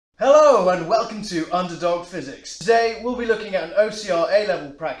Hello and welcome to Underdog Physics. Today we'll be looking at an OCR A-level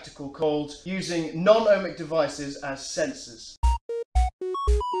practical called Using Non-ohmic Devices as Sensors.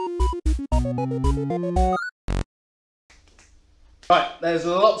 Right, there's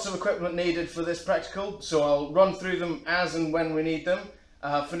lots of equipment needed for this practical, so I'll run through them as and when we need them.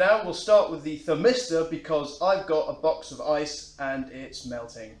 For now we'll start with the thermistor because I've got a box of ice and it's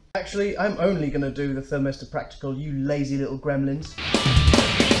melting. Actually, I'm only going to do the thermistor practical, you lazy little gremlins.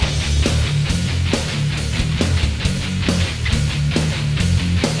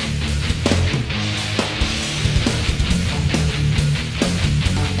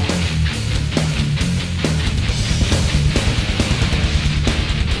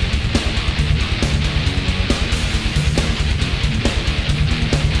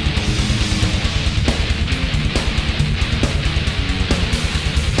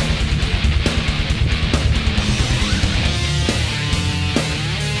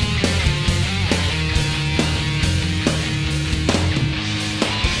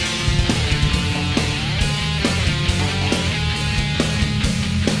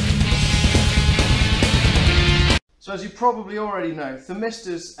 So as you probably already know,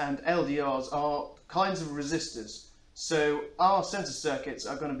 thermistors and LDRs are kinds of resistors. So our sensor circuits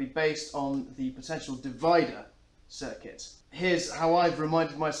are going to be based on the potential divider circuit. Here's how I've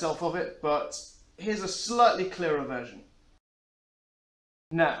reminded myself of it, but here's a slightly clearer version.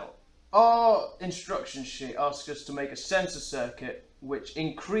 Now, our instruction sheet asks us to make a sensor circuit which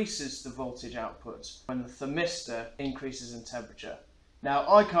increases the voltage output when the thermistor increases in temperature. Now,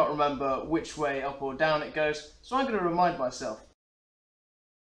 I can't remember which way up or down it goes, so I'm going to remind myself.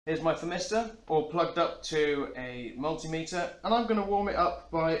 Here's my thermistor, all plugged up to a multimeter, and I'm going to warm it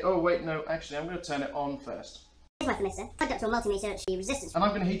up by, oh wait, no, actually I'm going to turn it on first. Here's my thermistor, plugged up to a multimeter, the resistance. And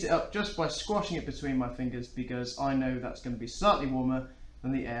I'm going to heat it up just by squashing it between my fingers because I know that's going to be slightly warmer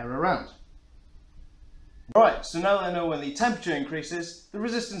than the air around. Right, so now that I know when the temperature increases, the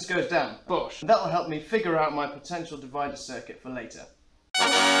resistance goes down. Bosh. And that'll help me figure out my potential divider circuit for later.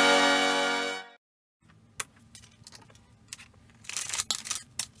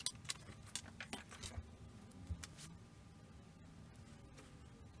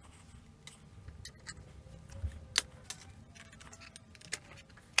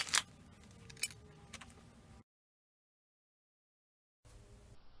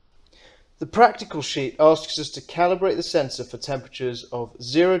 The practical sheet asks us to calibrate the sensor for temperatures of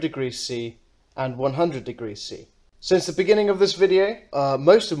 0 degrees C and 100 degrees C. Since the beginning of this video,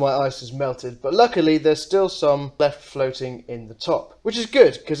 most of my ice has melted, but luckily there's still some left floating in the top, which is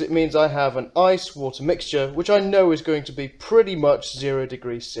good because it means I have an ice-water mixture which I know is going to be pretty much 0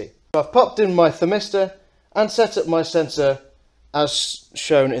 degrees C. So I've popped in my thermistor and set up my sensor as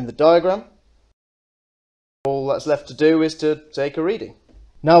shown in the diagram. All that's left to do is to take a reading.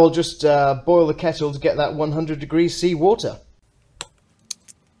 Now I'll just boil the kettle to get that 100 degrees C water.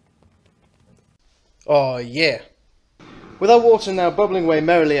 Oh yeah! With our water now bubbling away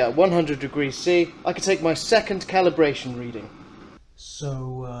merrily at 100 degrees C, I can take my second calibration reading.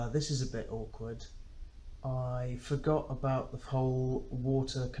 So this is a bit awkward. I forgot about the whole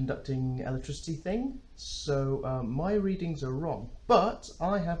water conducting electricity thing, so my readings are wrong, but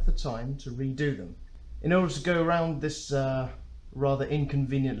I have the time to redo them. In order to go around this rather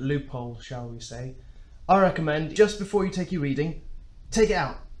inconvenient loophole, shall we say, I recommend just before you take your reading, take it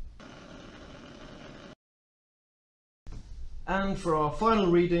out. And for our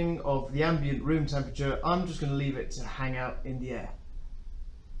final reading of the ambient room temperature, I'm just going to leave it to hang out in the air.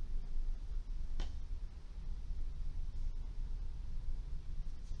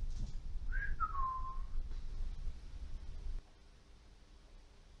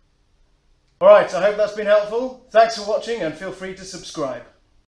 Alright, I hope that's been helpful. Thanks for watching and feel free to subscribe.